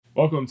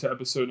Welcome to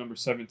episode number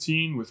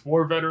 17 with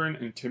war veteran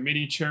and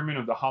committee chairman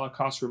of the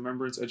Holocaust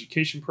Remembrance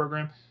Education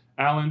Program,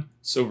 Allan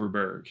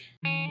Silverberg.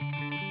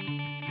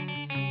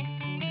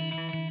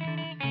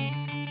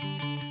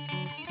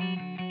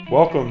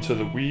 Welcome to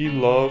the We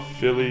Love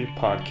Philly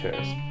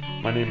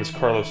podcast. My name is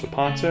Carlos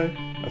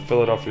Aponte, a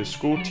Philadelphia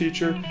school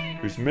teacher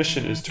whose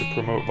mission is to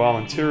promote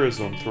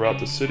volunteerism throughout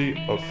the city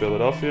of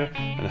Philadelphia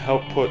and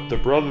help put the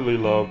brotherly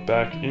love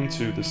back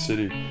into the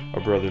city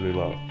of brotherly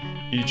love.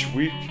 Each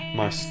week,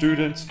 my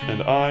students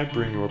and I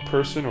bring you a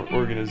person or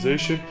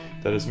organization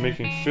that is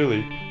making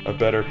Philly a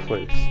better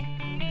place.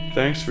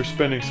 Thanks for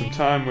spending some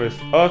time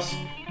with us,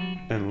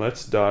 and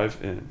let's dive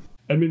in.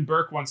 Edmund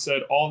Burke once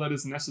said, "All that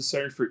is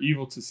necessary for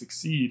evil to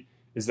succeed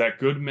is that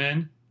good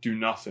men do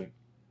nothing."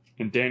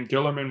 And Dan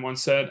Gillerman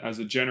once said, "As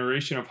a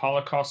generation of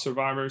Holocaust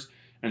survivors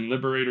and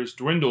liberators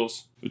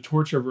dwindles, the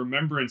torch of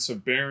remembrance,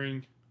 of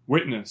bearing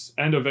witness,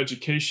 and of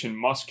education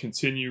must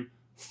continue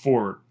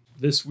forward."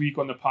 This week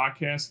on the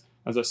podcast,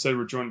 as I said,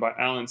 we're joined by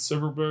Allan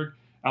Silverberg.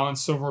 Allan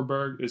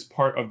Silverberg is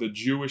part of the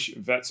Jewish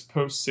Vets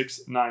Post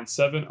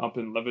 697 up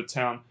in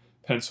Levittown,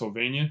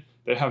 Pennsylvania.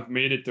 They have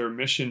made it their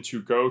mission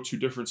to go to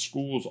different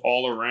schools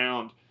all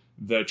around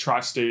the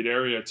tri-state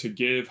area to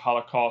give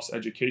Holocaust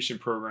education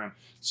program.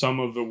 Some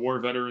of the war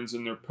veterans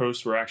in their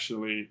posts were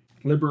actually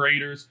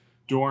liberators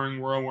during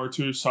World War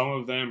II. Some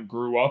of them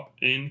grew up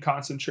in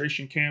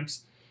concentration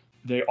camps.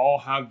 They all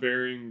have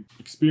varying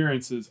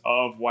experiences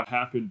of what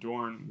happened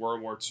during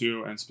World War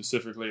II and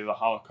specifically the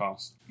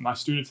Holocaust. My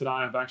students and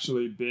I have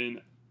actually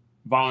been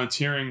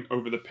volunteering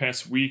over the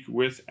past week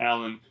with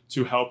Allan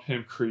to help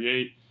him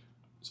create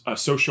a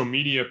social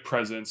media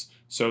presence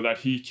so that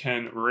he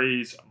can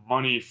raise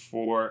money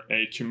for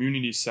a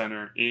community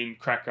center in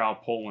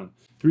Krakow, Poland.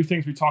 Three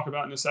things we talk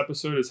about in this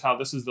episode is how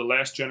this is the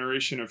last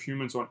generation of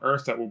humans on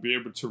Earth that will be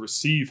able to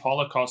receive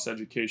Holocaust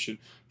education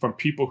from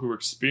people who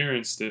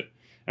experienced it.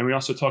 And we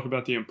also talk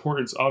about the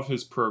importance of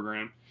his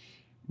program.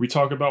 We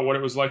talk about what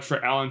it was like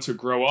for Allan to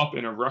grow up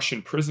in a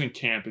Russian prison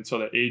camp until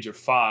the age of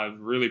 5.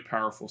 Really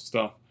powerful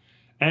stuff.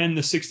 And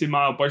the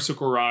 60-mile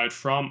bicycle ride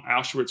from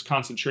Auschwitz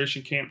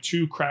concentration camp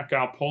to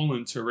Krakow,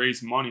 Poland to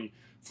raise money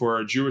for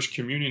a Jewish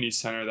community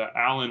center that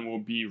Allan will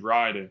be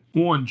riding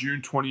on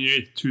June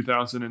 28th,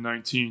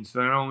 2019. So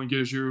that only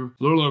gives you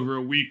a little over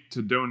a week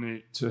to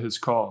donate to his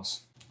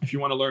cause. If you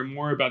want to learn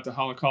more about the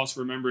Holocaust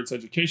Remembrance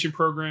Education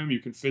Program, you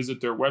can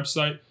visit their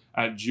website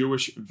at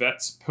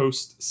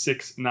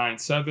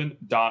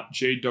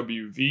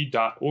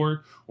jewishvetspost697.jwv.org,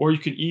 or you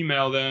can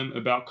email them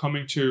about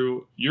coming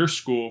to your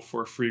school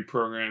for a free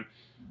program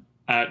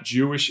at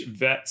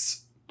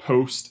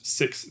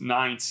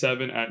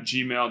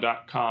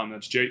jewishvetspost697@gmail.com.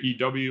 That's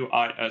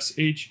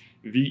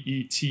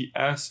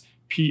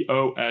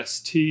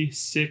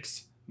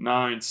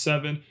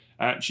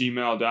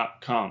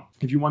jewishvetspost697@gmail.com.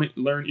 If you want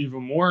to learn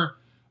even more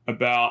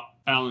about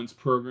Allan's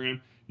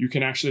program, you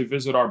can actually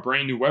visit our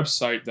brand new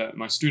website that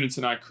my students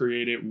and I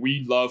created,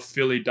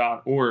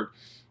 welovephilly.org.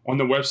 On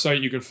the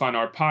website, you can find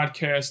our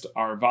podcast,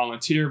 our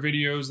volunteer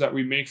videos that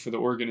we make for the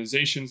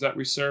organizations that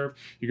we serve.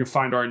 You can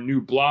find our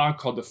new blog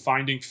called the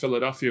Finding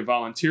Philadelphia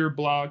Volunteer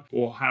blog.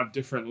 We'll have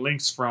different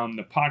links from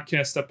the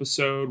podcast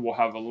episode. We'll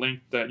have a link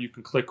that you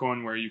can click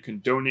on where you can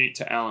donate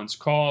to Allan's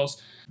cause.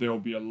 There will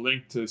be a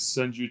link to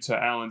send you to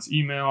Allan's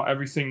email,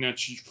 everything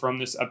from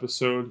this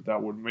episode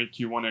that would make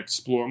you want to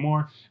explore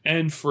more.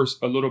 And for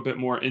a little bit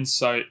more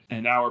insight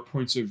and our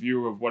points of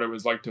view of what it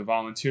was like to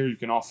volunteer, you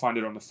can all find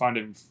it on the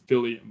Finding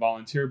Philly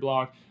Volunteer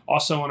blog.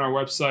 Also on our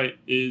website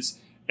is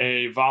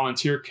a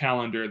volunteer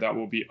calendar that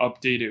will be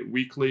updated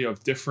weekly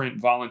of different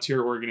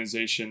volunteer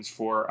organizations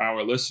for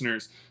our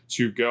listeners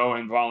to go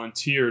and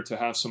volunteer to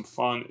have some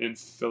fun in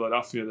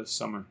Philadelphia this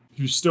summer. If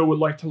you still would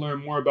like to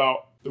learn more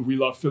about the We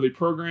Love Philly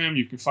program,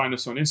 you can find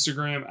us on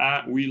Instagram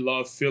at We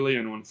Love Philly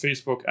and on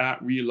Facebook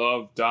at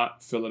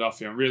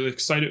WeLove.Philadelphia. I'm really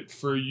excited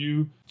for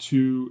you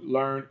to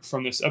learn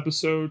from this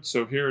episode.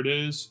 So here it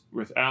is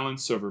with Allan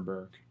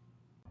Silverberg.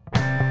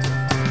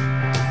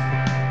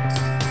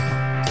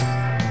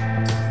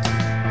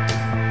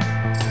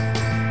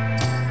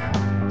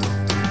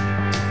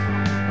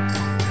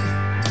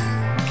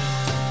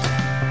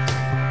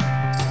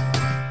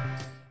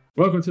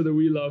 Welcome to the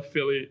We Love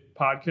Philly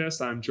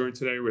podcast. I'm joined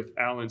today with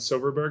Allan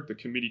Silverberg, the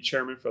committee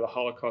chairman for the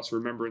Holocaust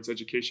Remembrance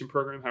Education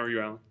Program. How are you,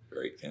 Allan?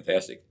 Great.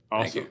 Fantastic.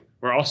 Awesome. Thank you.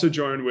 We're also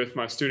joined with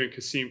my student,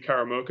 Kasim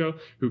Karamoko,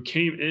 who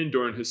came in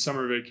during his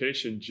summer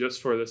vacation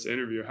just for this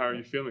interview. How are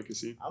you feeling,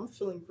 Kasim? I'm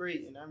feeling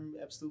great, and I'm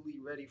absolutely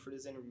ready for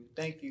this interview.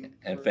 Thank you.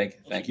 And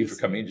thank you for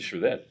coming in just for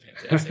that.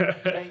 Fantastic.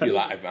 Thank you.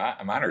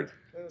 I'm honored.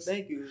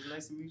 Thank you. It's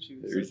nice to meet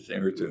you.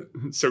 Same here too.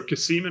 So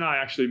Kasim and I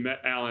actually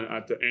met Allan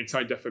at the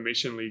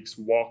Anti-Defamation League's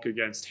Walk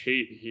Against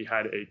Hate. He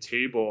had a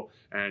table,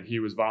 and he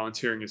was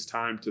volunteering his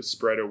time to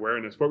spread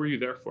awareness. What were you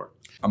there for?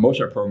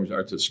 Most of our programs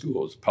are to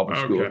schools, public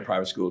schools,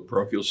 private schools,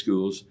 parochial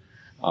schools.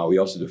 We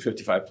also do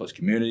 55 plus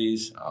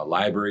communities,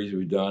 libraries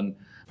we've done,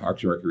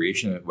 parks and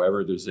recreation,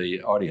 wherever there's a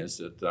audience.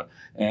 Our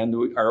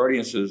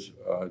audience has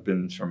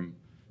been from,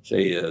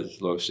 say, as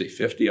low as, say,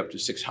 50 up to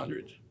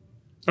 600.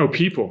 Oh,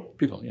 people?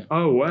 People, yeah.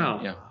 Oh, wow.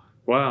 Yeah.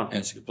 Wow. And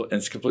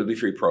it's a completely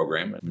free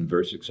program. It's been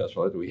very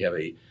successful. We have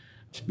a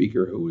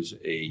speaker who was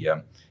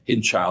a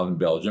hidden child in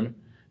Belgium,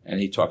 and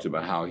he talks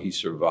about how he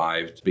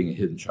survived being a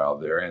hidden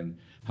child there and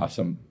how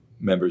some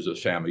members of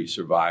his family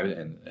survived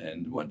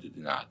and one did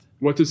not.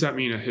 What does that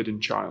mean, a hidden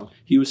child?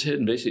 He was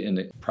hidden basically in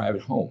a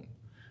private home.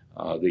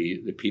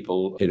 The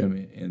people hid him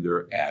in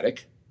their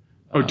attic.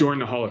 During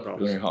the Holocaust?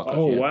 During the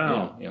Holocaust,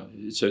 wow. Yeah.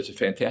 So it's a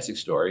fantastic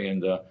story,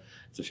 and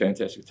it's a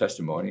fantastic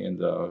testimony, and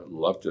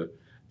love to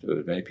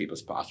as many people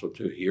as possible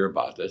to hear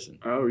about this.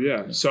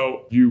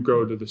 So you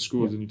go to the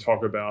schools and you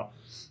talk about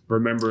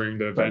remembering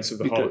the events of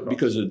the Holocaust.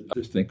 Because of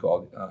this thing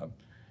called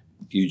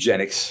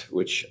eugenics,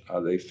 which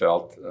they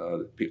felt,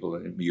 people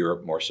in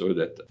Europe more so,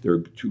 that there are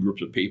two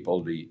groups of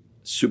people, the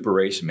super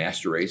race,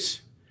 master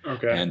race,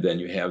 and then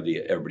you have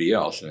everybody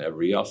else, and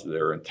everybody else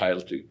they're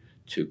entitled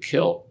to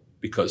kill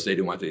because they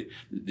didn't want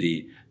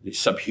the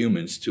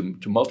subhumans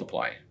to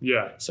multiply.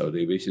 Yeah. So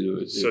they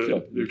basically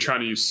they're trying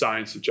to use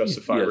science to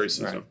justify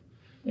racism. Right.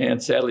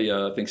 And sadly,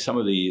 I think some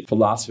of the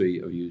philosophy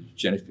of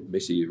eugenics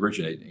basically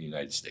originated in the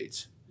United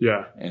States.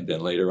 Yeah. And then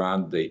later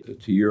on,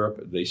 to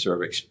Europe, they sort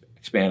of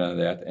expanded on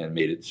that and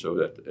made it so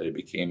that it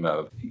became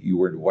you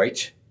were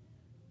white,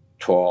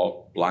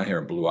 tall, blonde hair,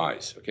 and blue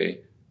eyes.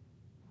 Okay.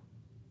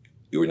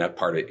 You were not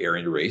part of the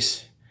Aryan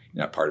race,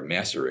 not part of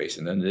master race,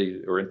 and then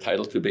they were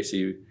entitled to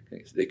basically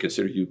they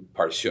considered you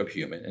part of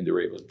subhuman, and they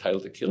were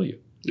entitled to kill you.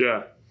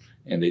 Yeah.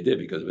 And they did.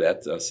 Because of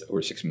that,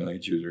 over 6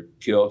 million Jews were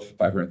killed,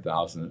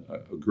 500,000,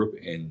 a group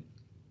in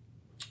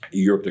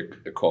Europe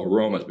they're called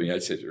Roma, but in the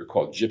United States they're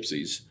called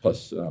gypsies,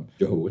 plus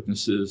Jehovah's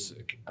Witnesses,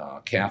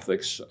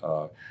 Catholics,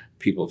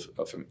 people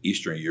from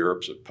Eastern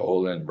Europe, so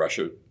Poland,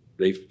 Russia.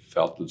 They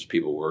felt those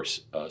people were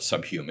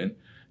subhuman,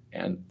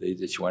 and they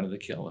just wanted to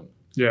kill them.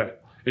 Yeah.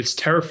 It's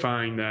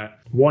terrifying that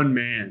one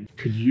man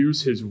could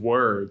use his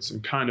words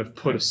and kind of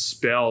put a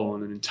spell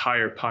on an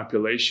entire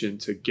population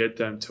to get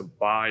them to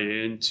buy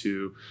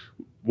into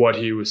what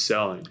he was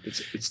selling.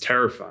 It's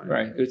terrifying.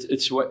 Right.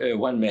 It's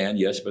one man,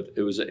 yes, but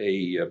it was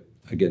again,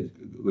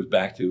 it goes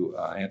back to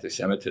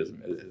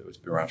anti-Semitism. It's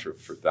been around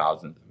for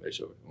thousands,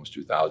 almost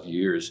 2,000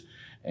 years.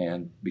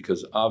 And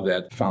because of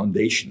that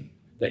foundation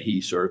that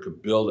he sort of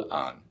could build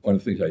on. One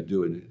of the things I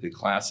do in the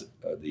class,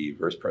 the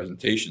verse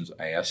presentations,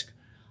 I ask,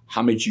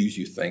 how many Jews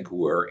you think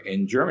were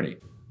in Germany?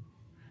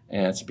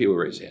 And some people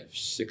raise their hand,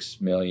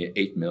 6 million,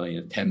 8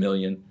 million, 10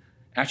 million.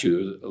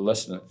 Actually, there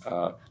was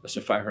less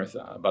than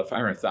 500,000, about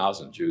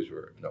 500,000 Jews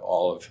were in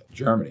all of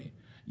Germany.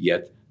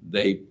 Yet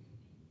they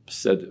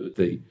said that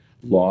they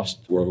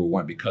lost World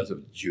War I because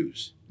of the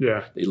Jews.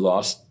 Yeah. They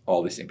lost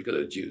all these things because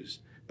of the Jews.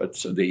 But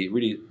so they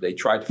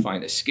tried to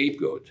find a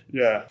scapegoat.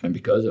 Yeah. And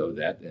because of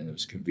that, and it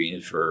was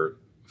convenient for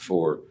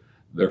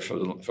their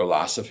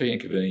philosophy and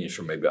convenient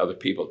for maybe other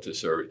people to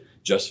sort of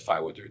justify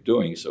what they're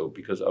doing. So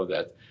because of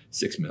that,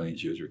 6 million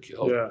Jews were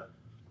killed. Yeah.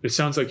 It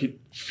sounds like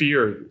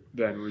fear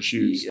then was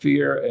used.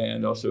 Fear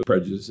and also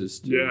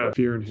prejudices.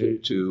 Fear and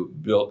hate. To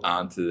build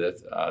onto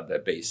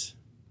that base.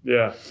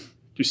 Yeah.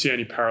 Do you see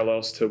any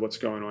parallels to what's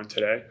going on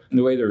today? In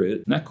the way there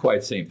is, not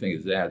quite the same thing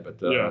as that, but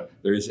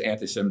there is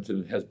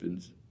anti-Semitism has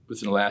been,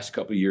 within the last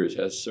couple of years,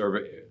 has sort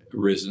of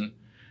arisen,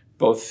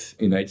 both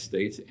in the United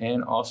States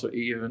and also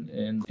even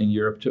in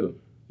Europe too.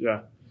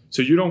 Yeah.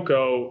 So you don't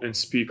go and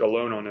speak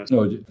alone on this?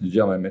 No, the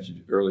gentleman I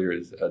mentioned earlier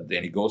is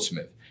Danny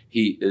Goldsmith.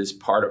 He is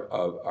part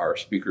of our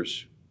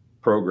speakers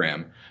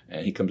program,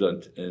 and he comes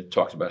on and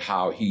talks about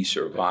how he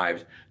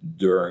survived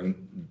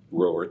during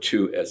World War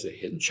II as a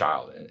hidden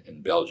child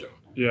in Belgium.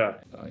 Yeah.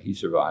 He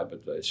survived,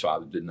 but his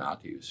father did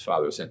not. His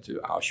father was sent to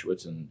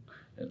Auschwitz and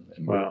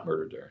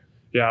murdered there.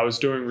 Yeah, I was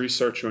doing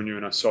research on you,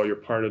 and I saw you're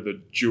part of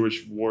the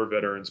Jewish War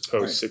Veterans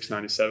Post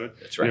 697.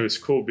 That's right. And it was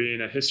cool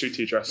being a history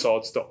teacher. I saw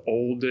it's the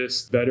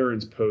oldest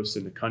veterans post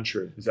in the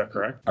country. Is that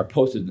correct? Our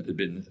post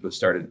was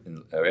started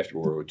after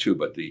World War II,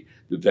 but the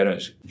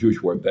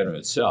Jewish War Veteran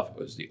itself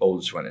was the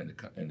oldest one in the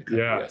country.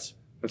 Yeah, yes.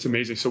 That's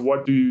amazing. So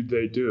what do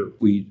they do?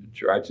 We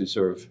try to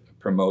sort of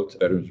promote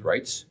veterans'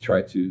 rights,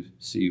 try to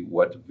see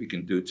what we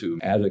can do to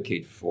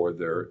advocate for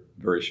their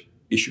various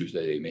issues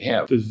that they may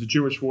have. Does the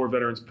Jewish War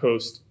Veterans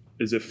Post,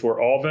 is it for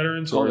all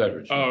veterans? All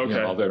veterans. Oh, okay.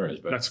 Yeah, all veterans.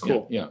 But, that's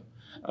cool. Yeah.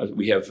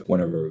 We have one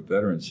of our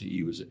veterans.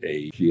 He was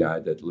a GI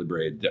that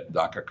liberated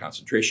Dachau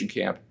concentration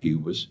camp. He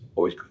was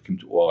always came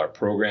to all our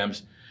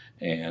programs,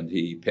 and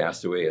he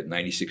passed away at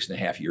 96 and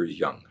a half years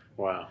young.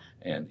 Wow.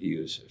 And he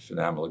was a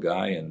phenomenal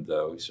guy, and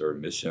we sort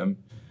of miss him.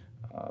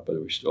 But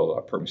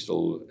our program's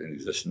still in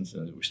existence,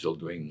 and we're still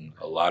doing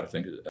a lot of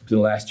things. In the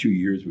last 2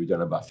 years, we've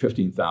done about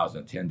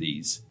 15,000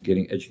 attendees,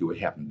 getting educated what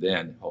happened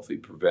then, hopefully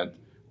prevent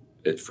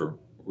it from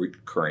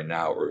recurring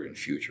now or in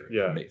future.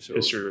 Yeah, so,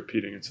 history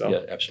repeating itself.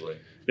 Yeah, absolutely.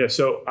 Yeah,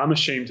 so I'm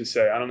ashamed to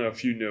say, I don't know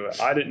if you knew it,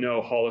 I didn't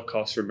know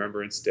Holocaust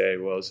Remembrance Day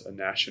was a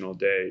national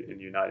day in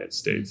the United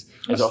States.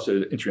 It's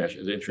also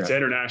international. It's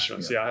international.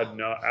 Yeah. See, I had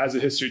no, as a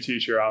history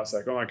teacher, I was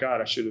like, oh my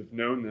God, I should have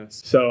known this.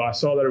 So I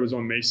saw that it was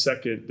on May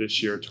 2nd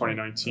this year,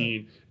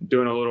 2019.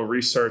 Doing a little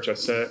research, I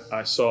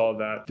saw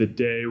that the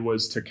day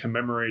was to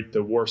commemorate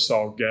the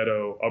Warsaw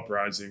Ghetto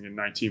uprising in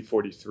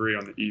 1943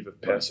 on the eve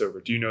of Passover.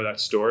 Do you know that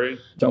story?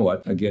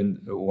 Somewhat. Again,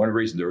 one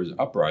reason there was an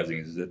uprising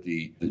is that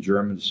the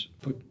Germans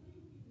put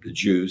the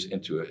Jews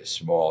into a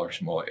smaller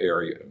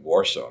area in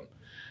Warsaw.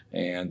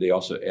 And they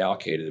also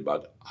allocated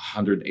about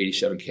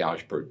 187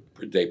 calories per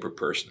day per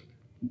person.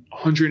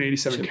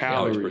 187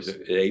 calories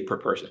per day per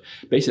person.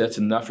 Basically, that's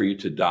enough for you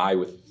to die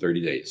with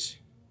 30 days.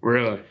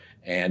 Really?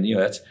 And,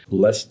 that's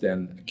less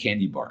than a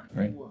candy bar,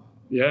 right? Wow.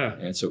 Yeah.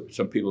 And so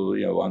some people,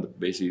 wound up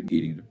basically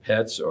eating the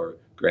pets or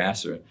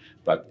grass. Or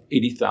about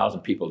 80,000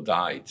 people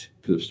died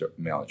because of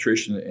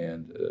malnutrition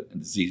and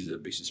diseases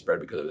that basically spread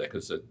because of that,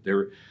 because they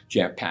were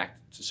jam-packed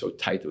so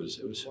tight, it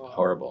was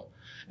horrible.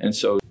 And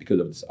so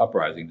because of this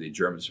uprising, the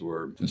Germans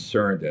were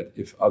concerned that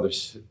if other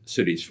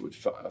cities would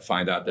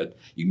find out that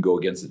you can go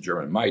against the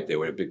German might, they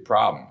would have a big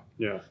problem.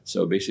 Yeah.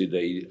 So basically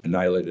they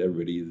annihilated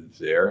everybody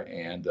there,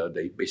 and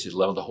they basically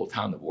leveled the whole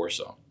town of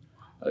Warsaw.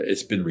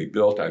 It's been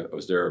rebuilt. I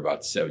was there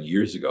about 7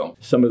 years ago.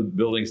 Some of the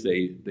buildings,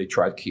 they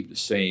try to keep the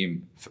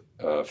same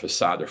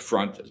facade or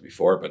front as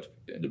before, but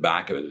in the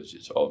back of it,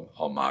 it's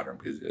all modern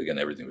because, again,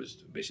 everything was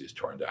basically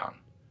torn down.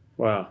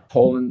 Wow.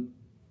 Poland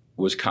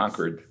was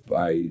conquered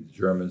by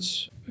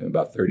Germans in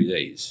about 30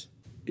 days.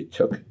 It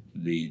took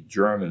the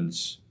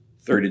Germans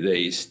 30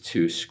 days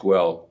to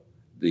quell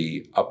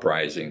the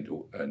uprising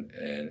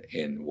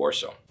in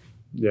Warsaw.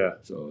 Yeah.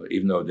 So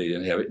even though they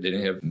didn't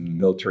have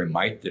military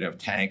might, they didn't have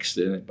tanks,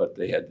 but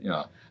they had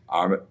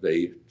armor,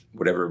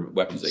 whatever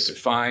weapons they could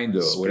find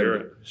or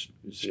whatever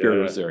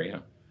spirit was there. Yeah.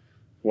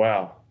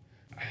 Wow.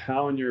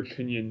 How, in your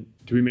opinion,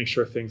 do we make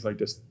sure things like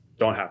this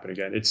don't happen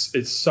again?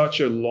 It's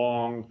such a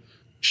long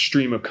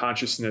stream of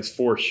consciousness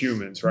for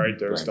humans, right?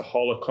 There's the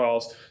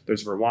Holocaust,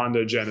 there's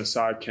Rwanda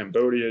genocide,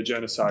 Cambodia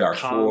genocide,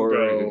 Darfur,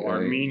 Congo,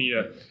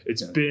 Armenia.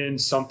 It's been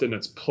something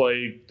that's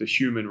plagued the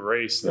human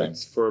race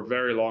for a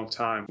very long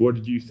time.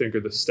 What do you think are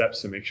the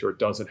steps to make sure it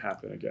doesn't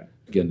happen again?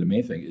 Again, the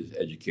main thing is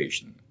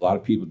education. A lot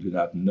of people do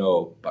not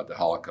know about the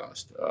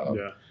Holocaust.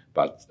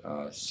 About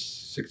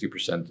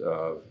 60%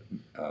 of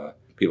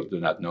people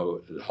do not know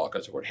the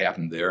Holocaust or what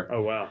happened there.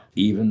 Oh, wow.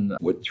 Even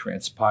what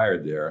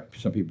transpired there.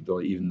 Some people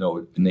don't even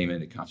know the name of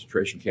any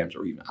concentration camps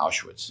or even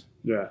Auschwitz.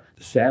 Yeah.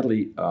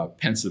 Sadly,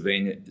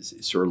 Pennsylvania is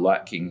sort of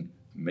lacking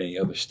many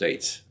other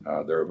states.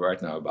 There are right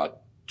now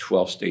about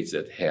 12 states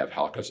that have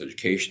Holocaust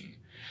education.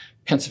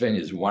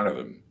 Pennsylvania is one of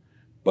them.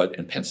 But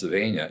in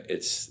Pennsylvania,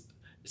 it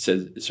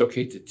says it's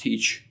okay to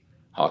teach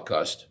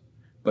Holocaust,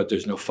 but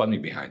there's no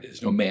funding behind it.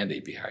 There's no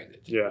mandate behind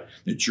it. Yeah.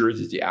 New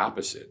Jersey is the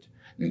opposite.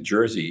 New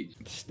Jersey,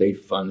 state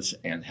funds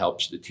and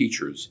helps the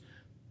teachers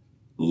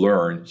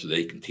learn so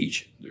they can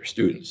teach their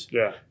students.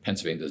 Yeah.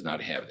 Pennsylvania does not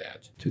have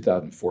that.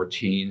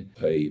 2014,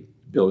 a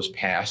bill was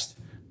passed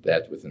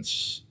that within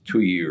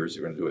 2 years,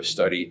 they're going to do a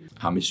study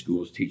how many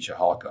schools teach the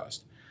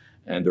Holocaust.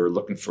 And they were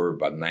looking for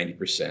about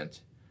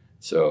 90%.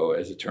 So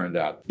as it turned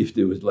out, if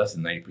there was less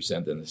than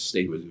 90%, then the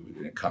state was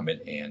going to come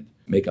in and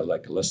make a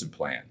lesson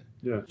plan.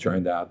 Yeah. It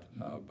turned out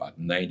about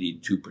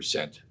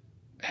 92%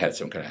 had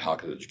some kind of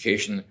Holocaust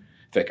education.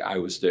 In fact, I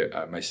was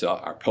there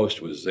myself. Our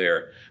post was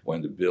there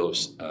when the bill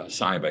was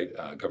signed by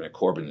Governor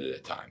Corbin at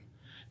that time.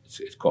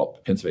 It's called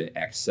Pennsylvania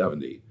Act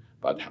 70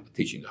 about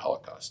teaching the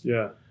Holocaust.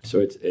 Yeah. So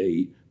it's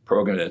a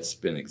program that's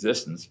been in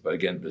existence, but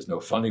again, there's no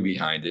funding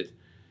behind it.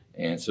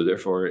 And so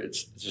therefore,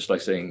 it's just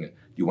like saying, do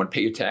you want to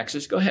pay your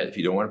taxes? Go ahead. If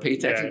you don't want to pay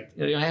your taxes,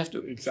 you don't have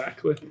to.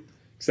 Exactly.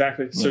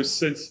 Yeah. So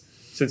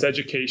since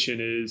education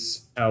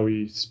is how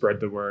we spread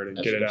the word and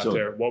get it out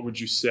there, what would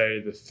you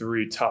say the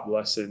 3 top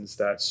lessons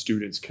that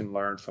students can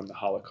learn from the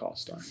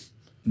Holocaust are?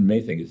 The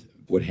main thing is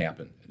what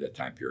happened at that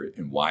time period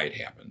and why it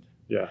happened.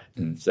 Yeah.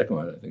 And the second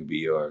one, I think, would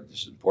be,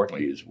 just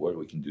importantly, is what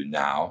we can do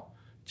now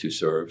to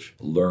sort of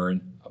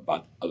learn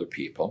about other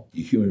people.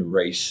 The human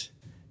race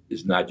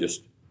is not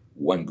just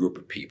one group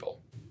of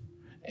people.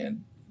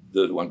 And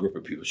the one group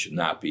of people should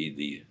not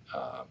be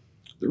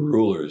the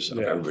rulers of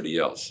everybody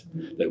else.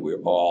 That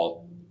we're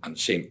all on the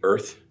same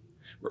earth.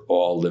 We're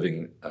all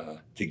living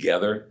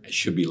together and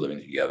should be living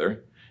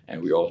together.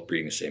 And we're all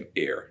breathing the same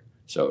air.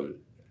 So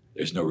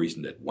there's no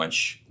reason that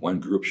one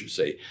group should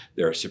say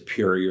they're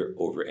superior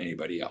over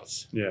anybody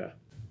else. Yeah.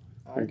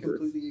 I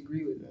completely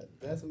agree with that.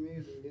 That's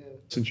amazing, yeah.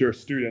 Since you're a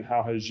student,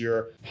 how has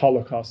your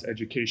Holocaust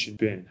education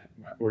been?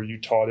 Were you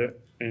taught it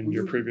in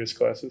your previous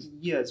classes?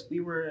 Yes, we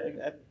were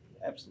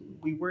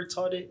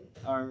taught it.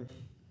 Our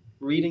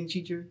reading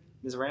teacher,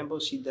 Ms. Rambo,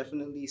 she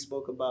definitely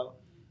spoke about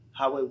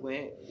how it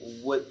went,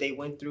 what they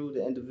went through,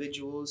 the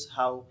individuals,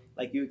 how,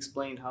 like you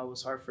explained, how it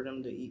was hard for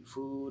them to eat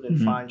food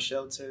and find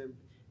shelter,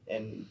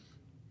 and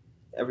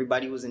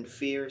everybody was in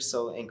fear,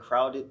 and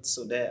crowded,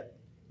 so that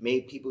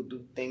made people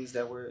do things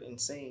that were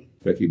insane.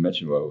 Like you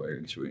mentioned, well,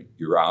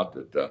 you were out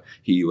that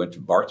he went to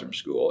Bartram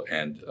School,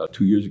 and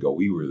 2 years ago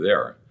we were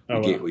there.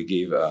 We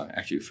gave a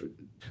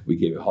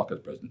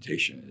Holocaust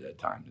presentation at that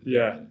time.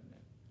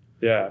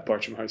 Yeah,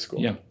 Bartram High School.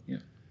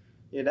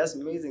 Yeah, that's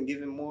amazing.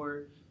 Giving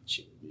more,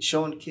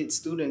 showing kids,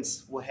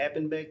 students what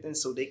happened back then,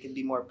 so they can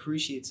be more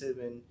appreciative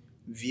and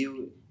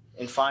view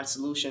and find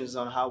solutions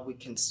on how we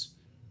can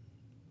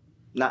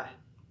not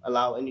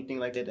allow anything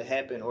like that to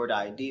happen, or the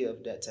idea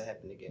of that to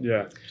happen again.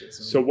 Yeah.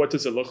 So what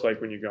does it look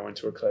like when you go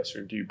into a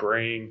classroom? Do you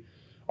bring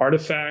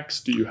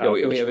artifacts? Do you have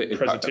a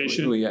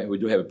presentation? We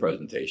do have a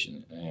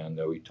presentation, and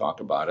we talk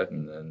about it,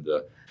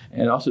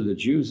 and also the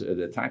Jews at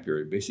that time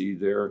period, basically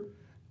they're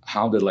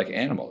hounded like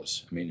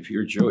animals. I mean, if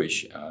you're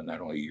Jewish,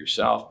 not only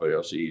yourself, but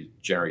also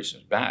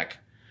generations back,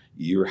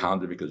 you're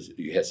hounded because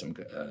you had some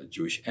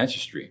Jewish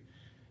ancestry.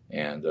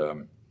 And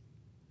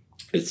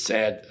it's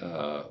sad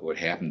what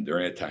happened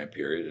during that time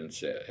period, and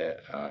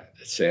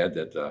it's sad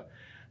that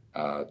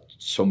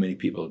so many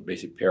people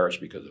basically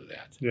perished because of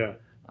that. Yeah.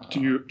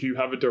 Do you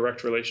have a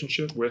direct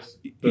relationship with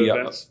the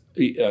events?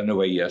 No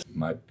way, yes.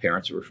 My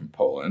parents were from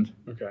Poland.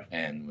 Okay.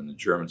 And when the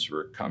Germans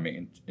were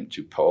coming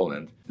into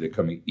Poland, they're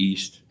coming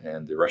east,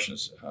 and the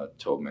Russians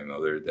told my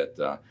mother that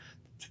to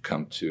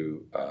come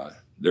to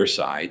their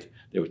side,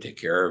 they would take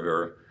care of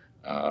her.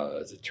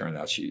 As it turned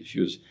out, she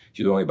was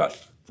only about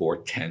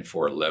 4'10",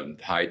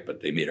 4'11" height,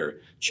 but they made her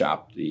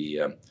chop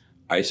the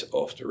ice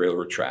off the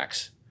railroad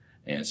tracks.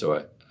 And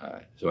so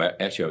I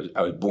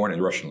was born in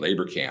a Russian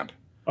labor camp.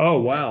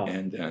 Oh, wow.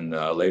 And then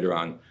later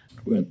on,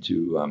 we went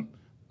to,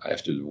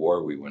 after the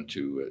war, we went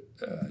to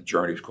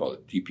Germany. It was called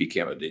a DP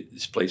camp, a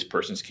displaced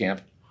persons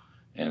camp.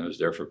 And I was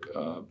there for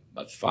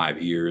about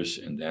 5 years.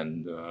 And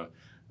then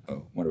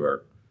one of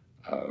our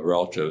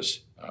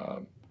relatives,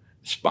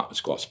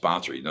 it's called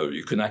sponsor. You know,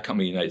 you could not come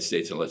to the United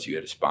States unless you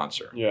had a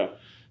sponsor. Yeah.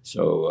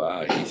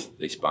 So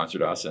they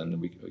sponsored us,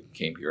 and we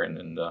came here. And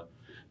then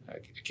I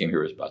came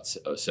here as about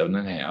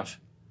 7.5.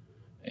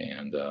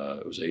 And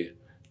it was a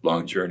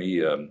long journey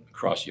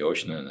across the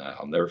ocean, and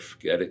I'll never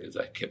forget it because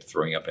I kept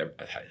throwing up.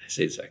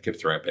 I kept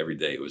throwing up every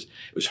day. It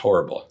was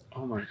horrible.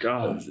 Oh my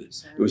God!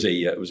 It was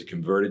a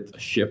converted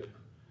ship,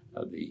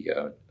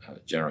 the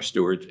General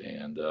Stewart,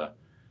 and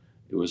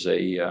it was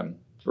a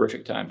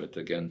terrific time. But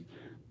again,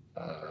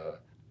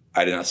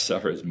 I did not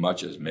suffer as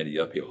much as many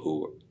other people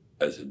who,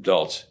 as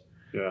adults,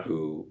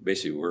 who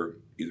basically were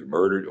either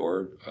murdered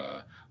or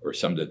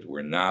some that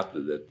were not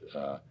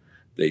that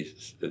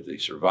they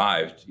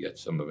survived, yet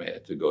some of them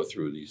had to go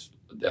through these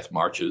death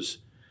marches.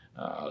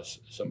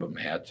 Some of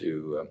them had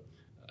to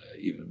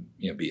even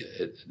be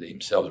they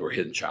themselves were a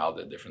hidden child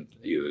at different,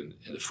 either in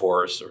the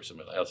forest or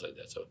something else like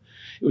that. So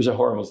it was a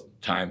horrible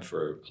time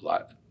for a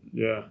lot.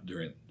 Yeah.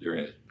 During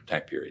the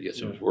time period. Yes,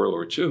 it was World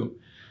War II,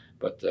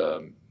 but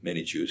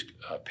many Jews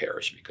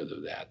perished because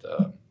of that.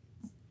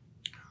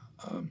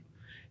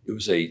 It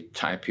was a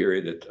time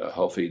period that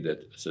hopefully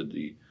that said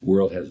the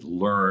world has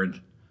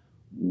learned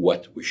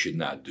what we should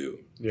not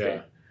do.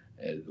 Yeah.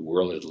 And the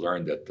world has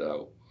learned that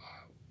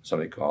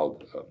something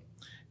called,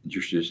 in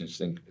Jewish traditions,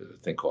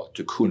 thing called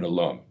tikkun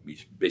olam,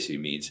 which basically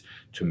means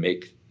to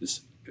make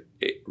this,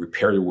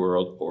 repair the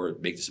world or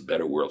make this a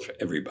better world for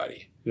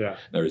everybody. Yeah.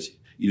 In other words,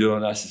 you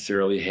don't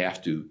necessarily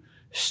have to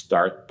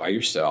start by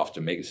yourself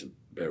to make this a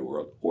better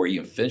world, or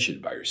even finish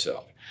it by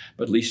yourself,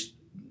 but at least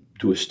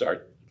do a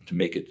start to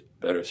make it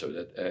better so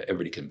that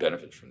everybody can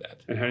benefit from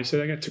that. And how do you say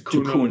that again?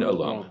 Tikkun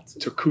olam.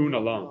 Tikkun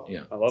olam.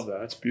 Yeah. I love that.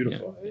 That's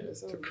beautiful. Yeah.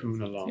 Tikkun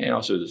olam. And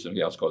also there's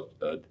something else called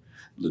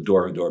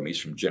Lador Vador, means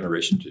from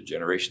generation to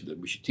generation, that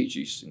we should teach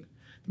these things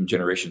from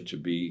generation to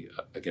be,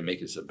 again, make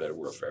this a better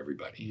world for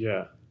everybody.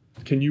 Yeah.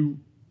 Can you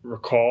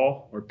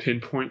recall or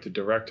pinpoint the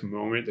direct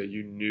moment that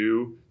you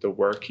knew the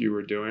work you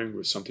were doing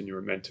was something you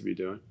were meant to be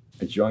doing?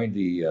 I joined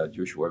the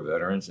Jewish War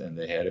Veterans, and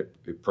they had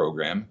a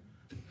program,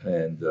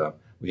 and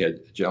we had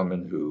a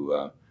gentleman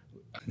who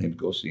named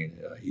Goldstein.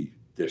 He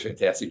did a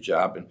fantastic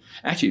job, and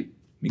actually,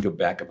 let me go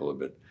back up a little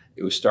bit.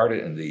 It was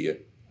started in the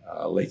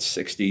late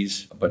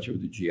 60s. A bunch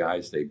of the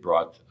GIs, they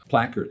brought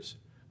placards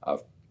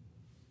of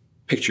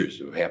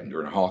pictures of what happened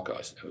during the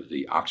Holocaust. It was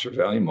the Oxford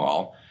Valley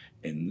Mall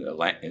in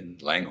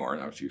Langhorne.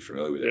 I don't know if you're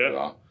familiar with it at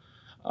all.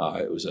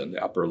 It was on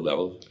the upper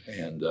level,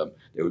 and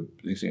they would,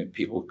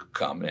 people could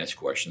come and ask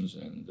questions,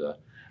 and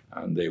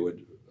they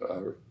would,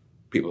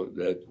 people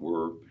that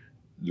were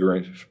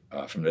during,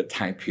 from that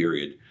time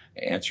period,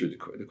 answer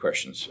the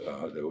questions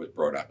that were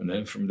brought up. And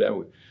then from there,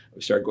 we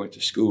started going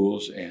to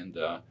schools, and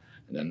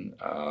then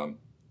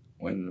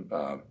when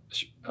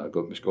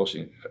Ms.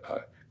 Goldstein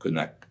could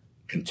not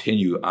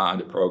continue on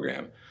the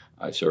program,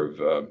 I sort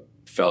of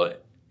fell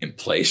in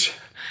place,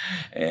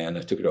 and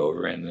I took it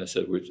over, and I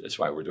said, that's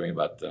why we're doing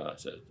about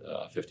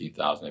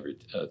 15,000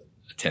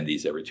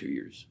 attendees every 2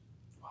 years.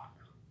 Wow.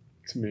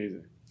 It's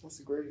amazing. That's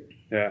great.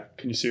 Yeah.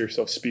 Can you see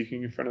yourself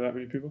speaking in front of that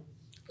many people?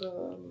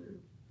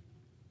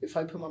 If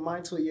I put my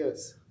mind to it,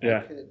 yes.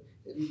 Yeah.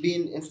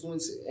 Being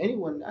influenced,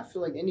 anyone, I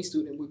feel like any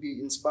student would be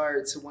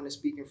inspired to want to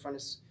speak in front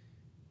of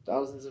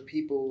thousands of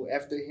people,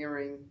 after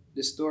hearing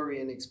the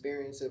story and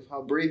experience of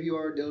how brave you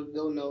are,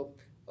 they'll know,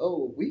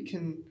 oh, we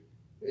can,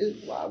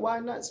 why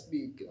not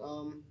speak?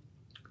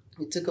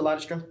 It took a lot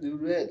of strength to do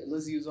that.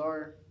 Let's use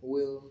our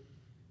will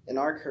and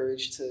our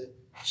courage to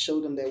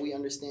show them that we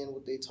understand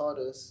what they taught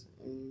us.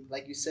 And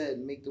like you said,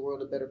 make the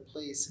world a better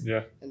place.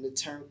 Yeah. And the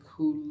term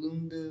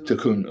Kulunda.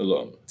 Tikkun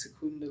Olam.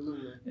 Tikkun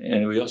Olam.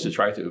 And we also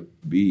try to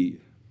be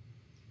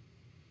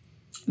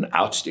an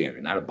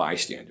outstander, not a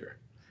bystander.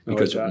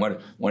 Because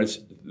one is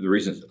the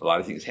reason a lot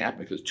of things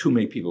happen because too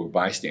many people are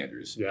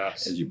bystanders.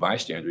 Yes. As you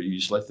bystander, you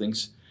just let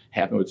things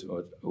happen.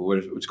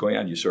 What's going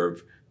on? You sort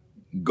of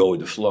go with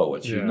the flow.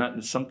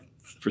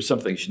 For some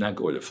things, you should not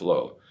go with the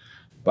flow.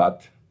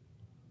 But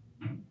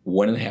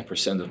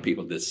 1.5% of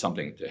people did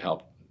something to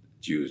help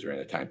Jews during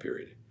that time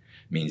period.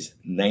 Means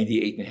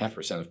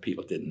 98.5% of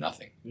people did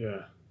nothing.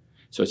 Yeah.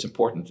 So it's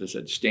important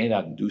to stand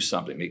out and do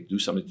something. Do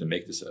something to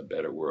make this a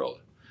better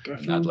world.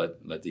 Definitely. And not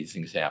let these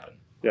things happen.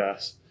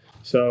 Yes.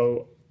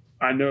 So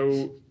I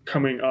know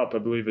coming up, I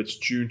believe it's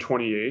June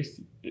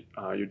 28th,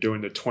 you're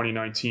doing the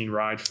 2019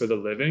 Ride for the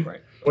Living.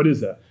 Right. What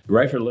is that?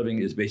 Ride for the Living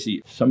is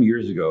basically, some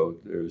years ago,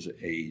 there was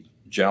a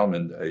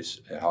gentleman,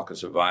 a Holocaust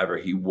survivor.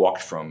 He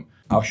walked from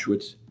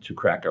Auschwitz to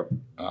Krakow,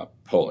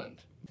 Poland.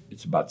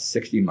 It's about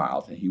 60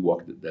 miles, and he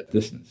walked that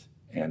distance.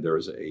 And there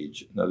was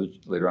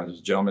later on, there was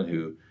a gentleman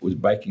who was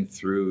biking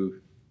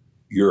through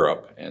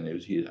Europe, and I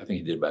think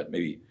he did about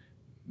maybe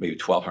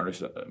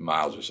 1,200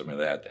 miles or something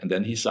like that. And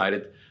then he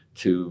decided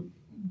to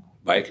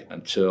bike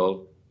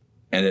until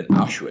end in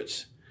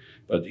Auschwitz.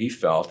 But he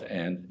felt,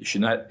 and it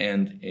should not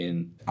end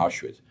in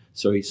Auschwitz.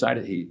 So he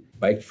decided he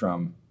biked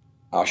from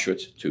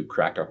Auschwitz to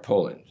Krakow,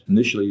 Poland.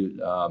 Initially,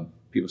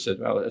 people said,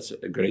 well, that's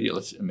a good idea.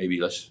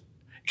 Let's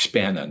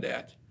expand on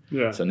that.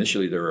 Yeah. So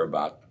initially there were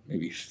about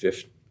maybe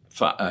 5,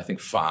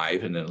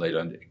 and then later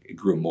on it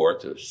grew more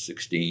to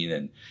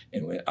 16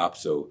 and went up.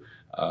 So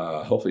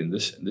hopefully in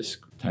this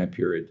time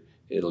period,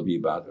 we're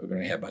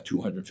going to have about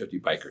 250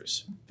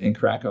 bikers. In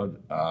Krakow,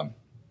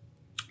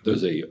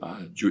 there's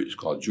it's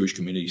called Jewish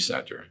Community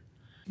Center.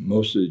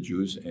 Most of the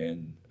Jews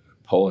in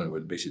Poland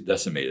were basically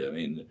decimated. I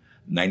mean,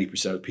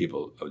 90%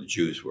 of the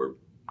Jews were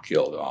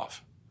killed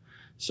off.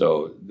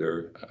 So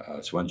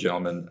there's one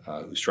gentleman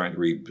who's trying to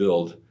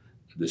rebuild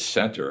this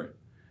center,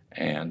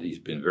 and he's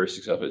been very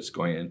successful. It's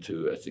going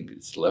into, I think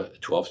it's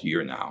 12th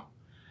year now,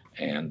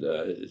 and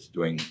it's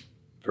doing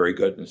very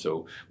good. And so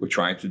what we're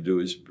trying to do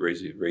is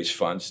raise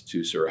funds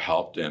to sort of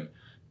help them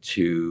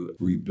to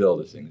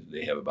rebuild the thing.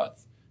 They have about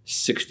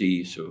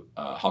 60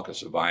 Holocaust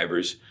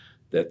survivors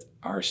that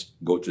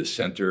go to the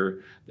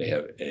center. They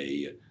have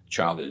a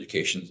child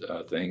education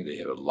thing. They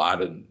have a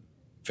lot of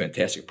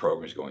fantastic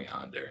programs going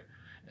on there.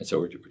 And so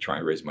we're trying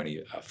to raise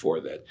money for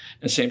that.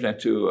 At the same time,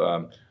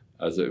 too,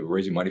 as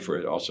raising money for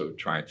it, also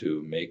trying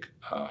to make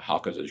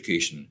Holocaust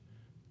education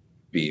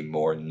be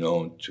more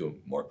known to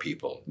more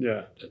people.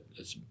 Yeah.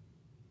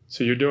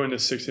 So you're doing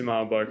this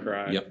 60-mile bike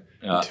ride. Yep.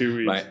 In 2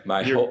 weeks.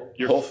 My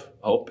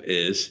hope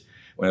is,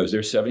 when I was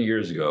there 7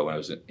 years ago, when I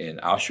was in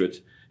Auschwitz,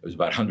 it was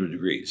about 100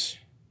 degrees.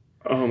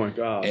 Oh my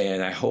God.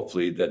 And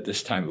hopefully that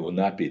this time it will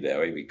not be that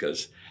way,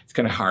 because it's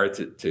kind of hard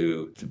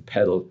to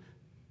pedal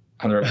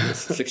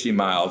 160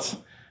 miles,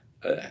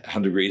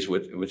 100 degrees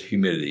with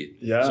humidity.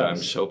 Yeah. So I'm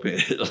just hoping.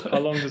 How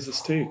long does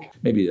this take?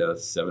 Maybe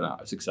 7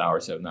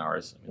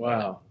 hours.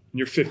 Wow. And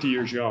you're 50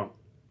 years young.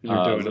 And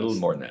you're doing a little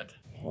more than that.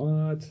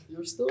 What?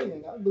 You're still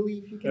young. I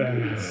believe you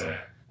can do this.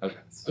 I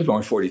was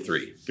born in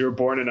 43. You were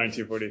born in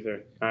 1943.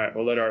 All right,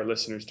 we'll let our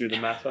listeners do the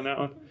math on that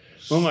one.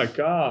 Oh my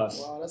gosh.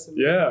 Wow, that's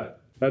amazing. Yeah,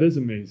 that is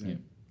amazing. Yeah.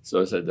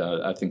 So I said,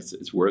 I think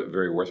it's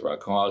very worthwhile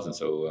cause, and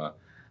so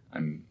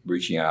I'm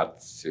reaching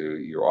out to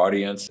your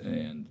audience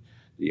and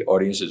the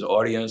audience's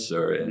audience,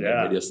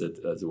 anybody else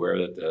that's aware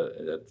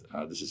that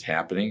this is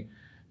happening,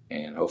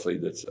 and hopefully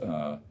that's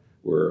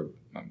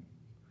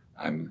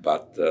I'm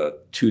about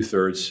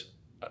 2/3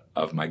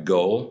 of my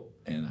goal,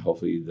 and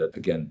hopefully that,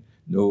 again,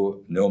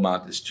 no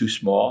amount is too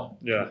small,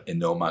 and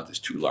no amount is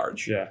too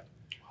large. Yeah.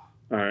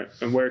 All right.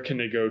 And where can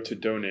they go to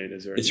donate?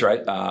 It's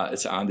right.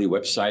 It's on the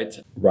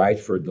website, Ride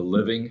for the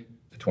Living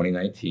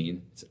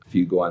 2019. If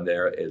you go on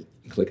there,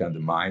 click on the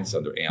Minds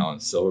under Allan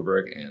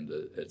Silverberg, and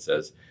it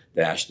says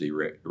dash the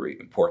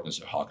importance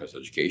of Holocaust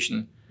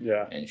education.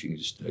 Yeah. And if you can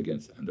just,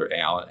 again, under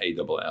Allan,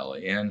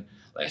 Allan,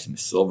 last name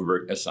is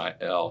Silverberg,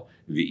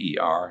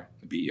 Silverberg,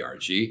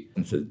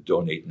 and it says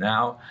donate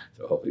now.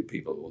 So hopefully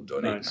people will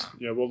donate now.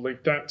 Yeah, we'll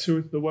link that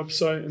to the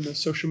website and the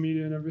social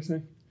media and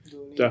everything.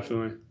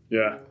 Definitely.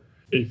 Yeah.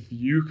 If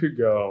you could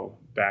go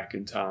back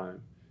in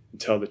time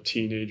and tell the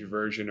teenage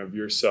version of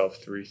yourself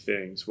 3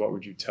 things, what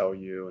would you tell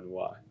you and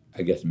why?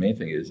 I guess the main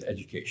thing is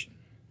education.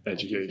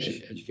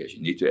 Education.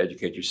 You need to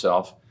educate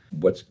yourself.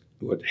 What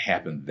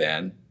happened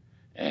then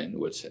and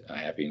what's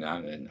happening now,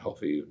 and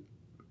hopefully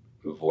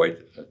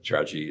avoid a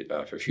tragedy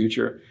for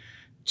future.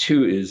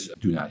 2 is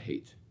do not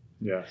hate.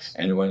 Yes.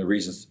 And one of the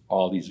reasons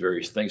all these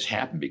various things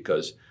happen,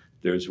 because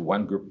there's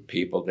one group of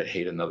people that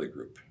hate another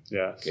group.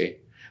 Yes. Okay.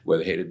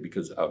 Whether hated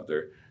because of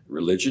their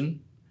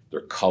religion,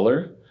 their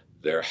color,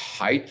 their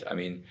height. I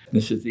mean,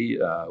 ethnicity,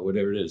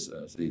 whatever it is.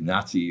 The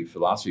Nazi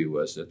philosophy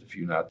was that if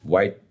you're not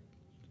white,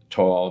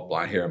 tall,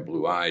 blonde hair, and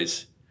blue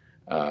eyes,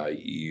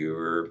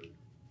 you're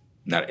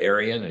not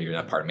Aryan and you're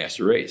not part of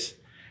master race.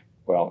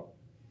 Well,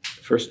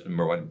 first,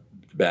 number one,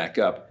 to back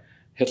up,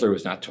 Hitler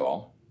was not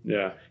tall.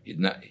 Yeah.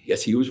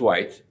 Yes, he was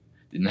white,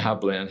 didn't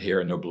have blonde hair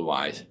and no blue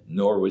eyes,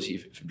 nor was he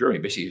from Germany.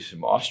 Basically, he was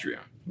from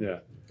Austria. Yeah.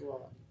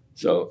 Wow.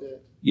 So,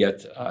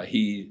 yet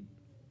he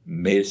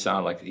made it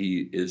sound like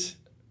he is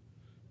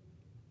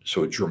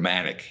so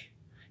Germanic.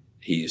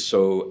 He's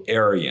so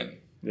Aryan.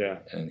 Yeah.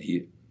 And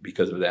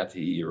because of that,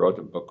 he wrote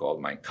a book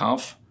called Mein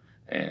Kampf,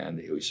 and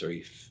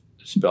he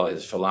spelled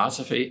his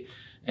philosophy,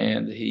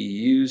 and he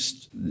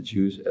used the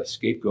Jews as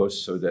scapegoats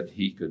so that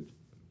he could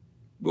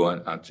go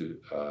onto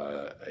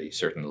a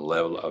certain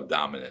level of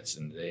dominance,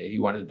 and he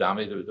wanted to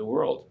dominate the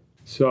world.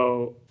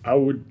 So I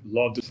would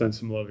love to send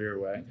some love your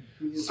way.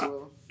 Me as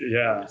well.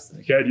 Yeah.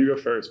 Kat, you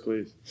go first,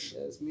 please.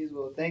 Yes, me as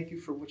well. Thank you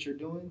for what you're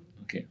doing.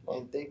 Okay.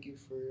 And thank you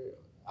for,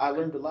 I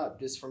learned a lot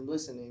just from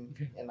listening.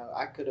 Okay. And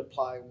I could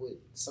apply with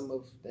some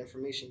of the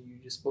information you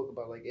just spoke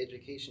about, like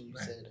education. You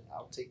Right. said,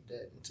 I'll take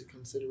that into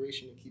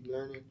consideration and keep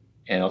learning.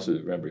 And also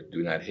remember,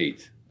 do not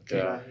hate. Okay?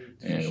 Yeah.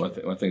 And one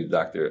thing the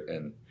doctor,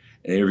 in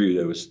an interview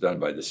that was done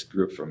by this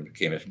group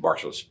came in from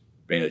Barcelona,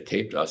 Spain, that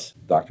taped us,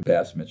 Dr.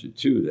 Bass mentioned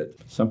too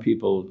that some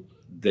people,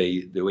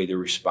 the way they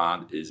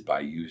respond is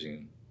by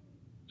using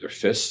their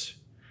fists,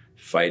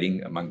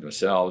 fighting among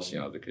themselves,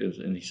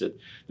 and he said,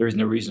 there is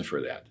no reason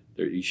for that.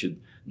 You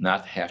should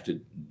not have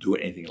to do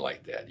anything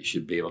like that. You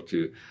should be able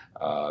to,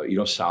 you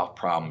don't solve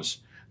problems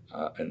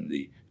in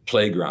the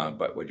playground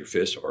but with your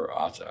fists or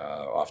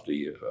off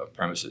the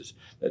premises.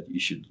 That you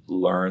should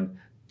learn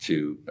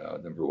to,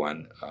 number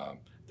one,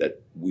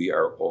 that we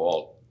are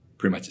all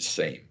pretty much the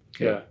same.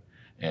 Okay? Yeah.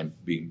 And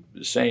being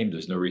the same,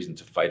 there's no reason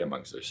to fight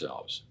amongst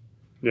ourselves.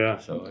 Yeah.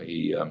 So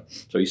he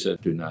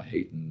said, do not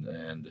hate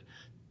and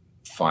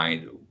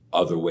find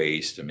other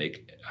ways to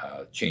make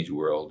change the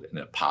world in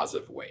a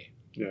positive way.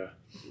 Yeah.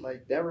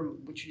 Like that,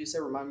 what you just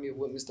said reminded me of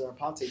what Mr.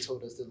 Aponte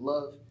told us,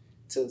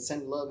 to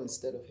send love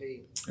instead of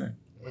hate. Right.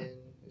 And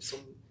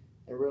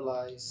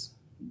realize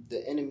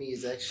the enemy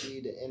is actually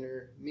the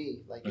inner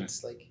me. Like Right.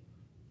 it's like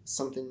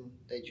something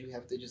that you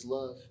have to just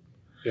love.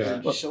 Yeah.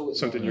 And show it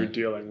Something love. you're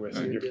dealing with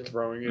and you're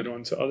throwing it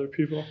onto other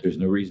people. There's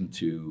no reason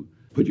to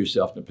put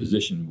yourself in a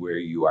position where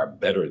you are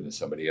better than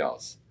somebody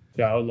else.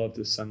 Yeah, I would love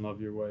to send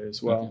love your way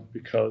as well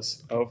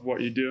because of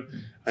what you do.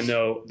 I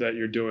know that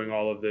you're doing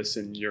all of this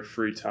in your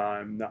free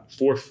time, not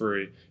for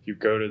free. You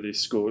go to these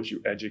schools,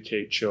 you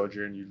educate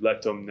children, you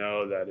let them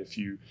know that if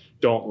you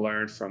don't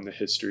learn from the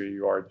history,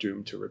 you are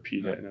doomed to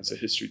repeat it. And as a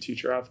history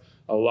teacher, I have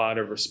a lot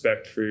of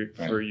respect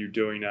for you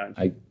doing that.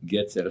 I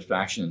get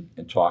satisfaction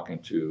in talking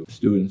to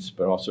students,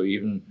 but also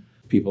even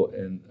people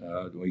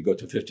when we go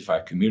to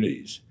 55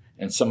 communities.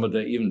 And some of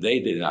them, even they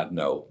did not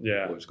know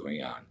what was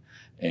going on.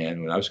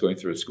 And when I was going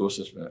through the school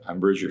system,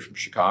 I'm originally from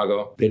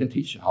Chicago. They didn't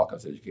teach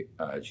Holocaust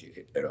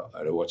at all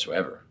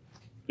whatsoever.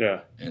 Yeah.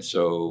 And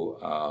so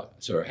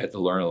I had to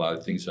learn a lot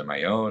of things on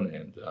my own.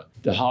 And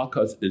the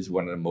Holocaust is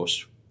one of the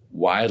most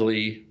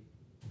widely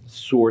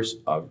source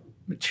of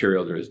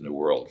material there is in the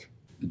world.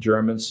 The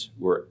Germans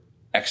were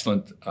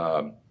excellent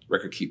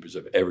record keepers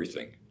of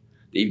everything.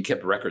 They even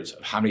kept records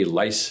of how many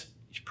lice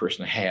each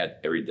person had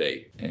every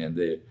day. And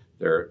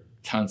there are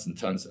tons and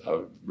tons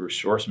of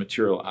resource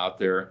material out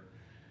there.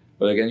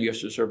 But again, you have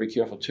to sort of be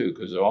careful too,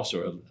 because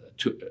also,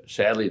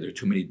 sadly, there are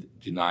too many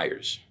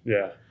deniers.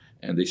 Yeah.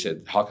 And they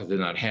said Holocaust did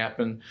not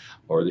happen,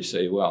 or they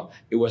say, well,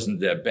 it wasn't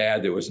that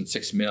bad. There wasn't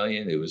 6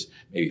 million. It was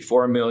maybe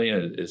 4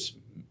 million. It's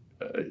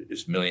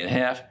 1.5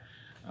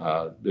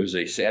 million. There's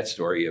a sad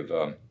story of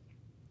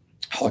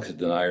Holocaust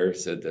denier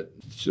said that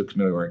 6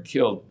 million weren't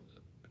killed.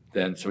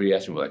 Then somebody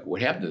asked him, like,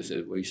 what happened to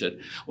this? Well, he said,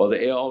 well,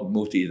 they all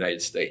moved to the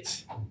United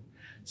States.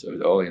 So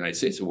all the United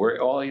States. So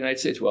where all the United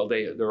States? Well,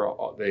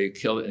 they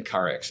killed in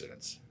car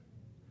accidents.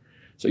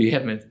 So you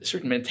have a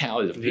certain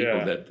mentality of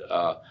people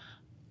that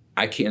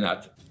I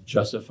cannot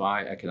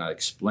justify, I cannot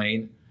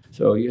explain.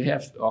 So you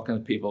have all kinds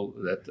of people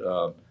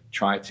that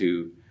try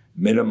to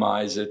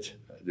minimize it.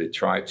 They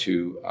try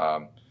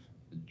to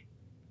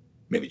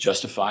maybe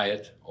justify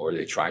it, or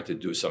they try to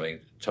do something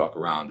to talk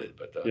around it.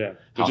 But they're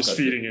just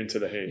feeding into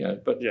the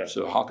hate.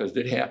 So Holocaust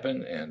did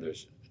happen, and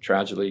there's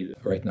tragedy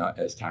right now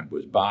as time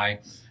goes by.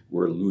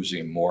 We're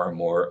losing more and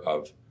more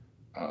of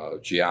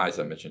GIs.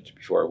 I mentioned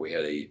before, we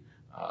had a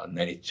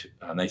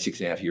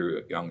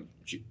 96-and-a-half-year young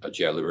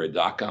GI liberated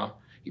Dhaka.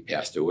 He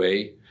passed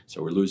away.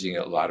 So we're losing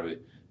a lot of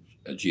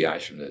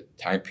GIs from the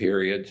time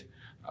period.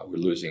 We're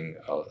losing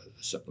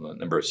a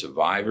number of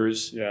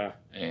survivors. Yeah.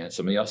 And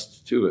something else,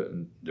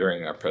 too,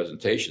 during our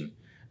presentation,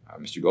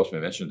 Mr.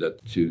 Goldsmith mentioned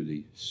that to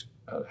the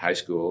high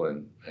school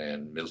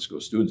and middle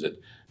school students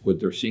that what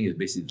they're seeing is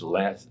basically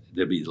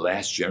they'll be the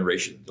last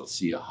generation. They'll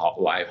see a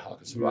live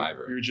Holocaust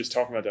survivor. We were just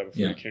talking about that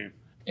before you came.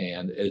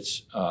 And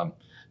it's,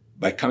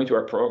 by coming to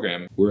our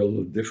program, we're a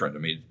little different. I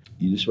mean,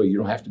 this way you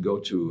don't have to go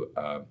to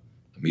a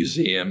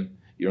museum.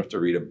 You don't have to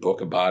read a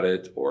book about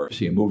it or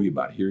see a movie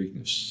about it. Here you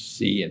can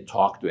see and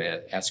talk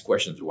to, ask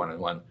questions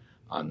one-on-one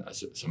on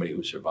somebody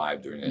who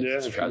survived during that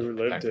tragic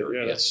time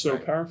period. Yeah, that's so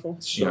powerful,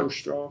 so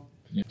strong.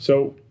 Yeah.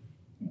 So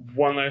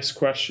one last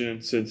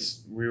question,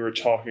 since we were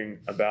talking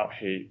about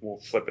hate, we'll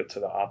flip it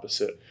to the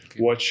opposite. Okay.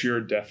 What's your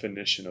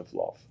definition of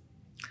love?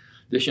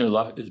 Definition of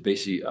love is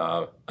basically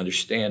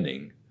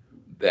understanding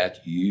that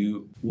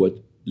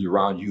what is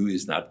around you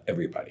is not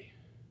everybody.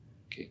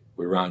 Okay,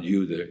 what around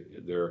you,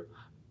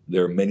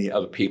 there are many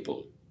other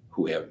people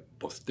who have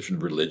both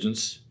different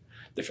religions,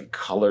 different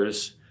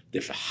colors,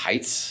 different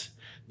heights,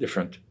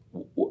 different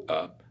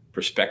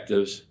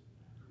perspectives,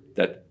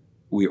 that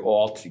we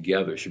all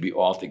together should be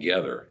all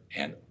together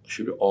and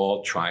should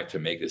all try to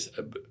make this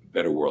a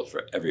better world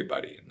for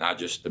everybody, not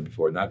just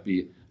not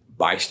be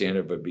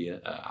bystander, but be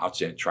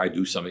outstander. Try to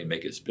do something to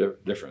make it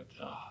different.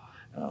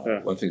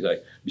 One thing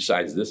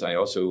besides this, I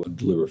also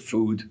deliver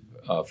food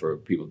for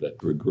people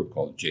that we're a group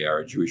called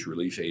JR, Jewish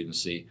Relief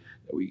Agency.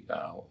 That we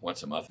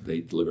once a month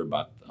they deliver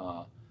about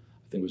I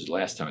think it was the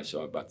last time I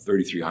saw about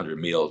 3,300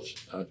 meals,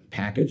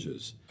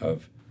 packages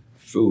of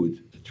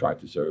food to try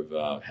to serve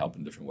help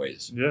in different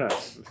ways. Yeah,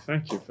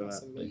 thank you for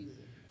that. Amazing.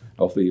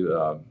 Hopefully,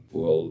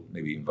 will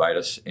maybe invite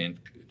us in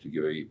to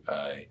give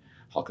a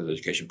Holocaust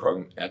education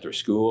program at their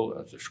school.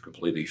 It's a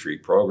completely free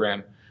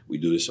program. We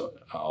do this.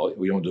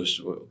 We don't do this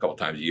a couple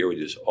times a year. We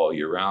do this all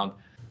year round.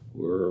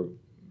 We're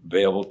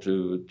available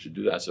to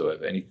do that. So,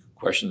 if any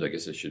questions, I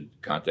guess I should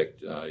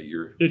contact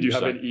your. Yeah, do you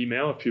have an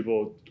email? If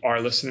people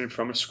are listening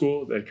from a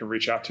school, they can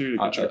reach out to you to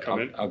get you to come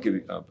in. I'll give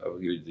you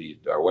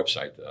our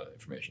website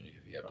information if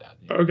you have that.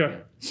 Yeah. Okay.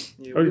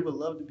 Yeah, we would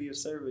love to be of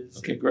service.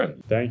 Okay, great.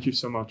 Thank you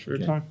so much for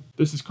your time.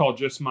 This is called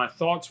Just My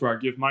Thoughts, where I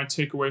give my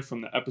takeaway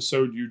from the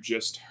episode you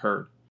just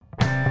heard.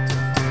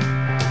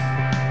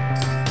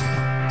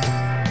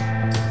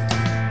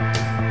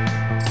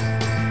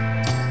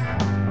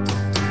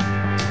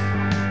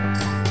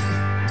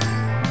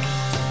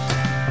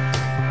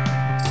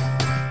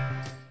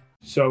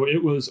 So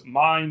it was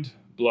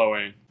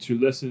mind-blowing to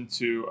listen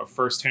to a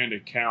first-hand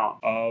account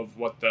of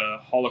what the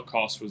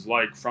Holocaust was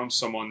like from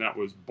someone that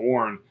was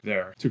born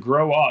there. To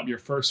grow up your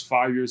first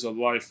 5 years of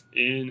life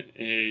in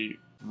a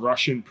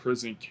Russian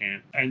prison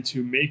camp and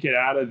to make it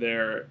out of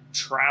there,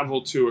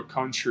 travel to a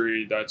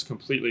country that's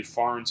completely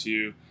foreign to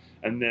you,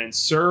 and then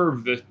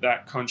serve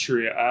that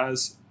country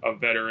as a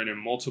veteran in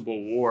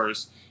multiple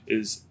wars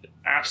is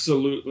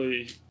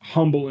absolutely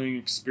humbling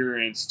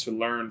experience to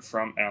learn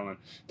from Allan.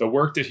 The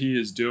work that he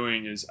is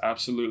doing is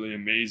absolutely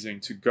amazing.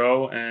 To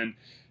go and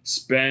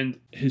spend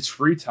his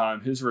free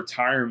time, his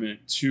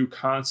retirement, to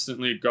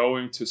constantly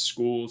going to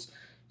schools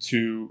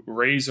to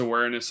raise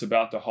awareness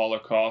about the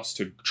Holocaust,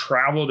 to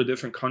travel to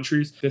different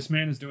countries. This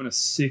man is doing a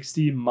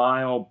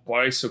 60-mile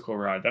bicycle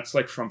ride. That's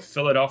like from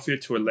Philadelphia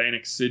to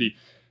Atlantic City.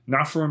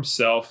 Not for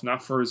himself,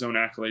 not for his own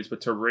accolades,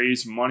 but to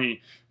raise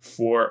money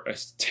for a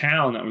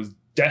town that was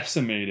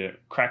decimated,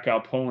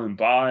 Krakow, Poland,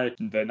 by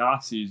the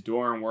Nazis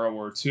during World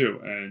War II,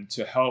 and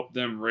to help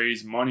them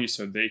raise money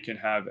so they can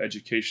have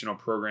educational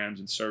programs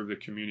and serve the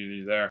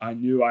community there. I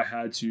knew I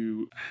had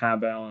to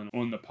have Allan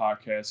on the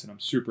podcast, and I'm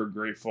super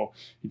grateful.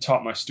 He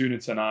taught my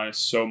students and I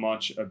so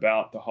much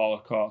about the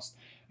Holocaust,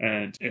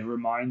 and it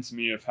reminds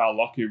me of how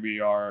lucky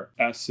we are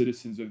as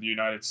citizens of the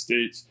United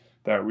States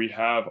that we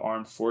have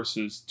armed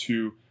forces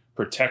to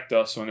protect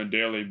us on a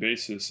daily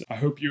basis. I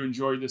hope you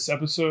enjoyed this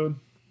episode.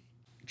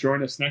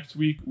 Join us next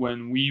week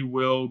when we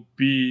will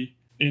be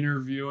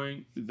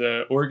interviewing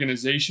the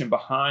organization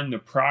behind the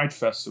Pride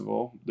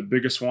Festival, the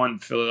biggest one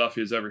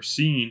Philadelphia has ever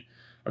seen,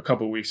 a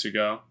couple weeks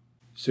ago,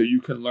 so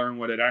you can learn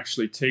what it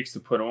actually takes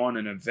to put on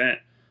an event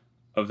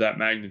of that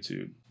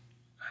magnitude.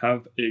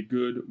 Have a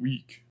good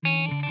week.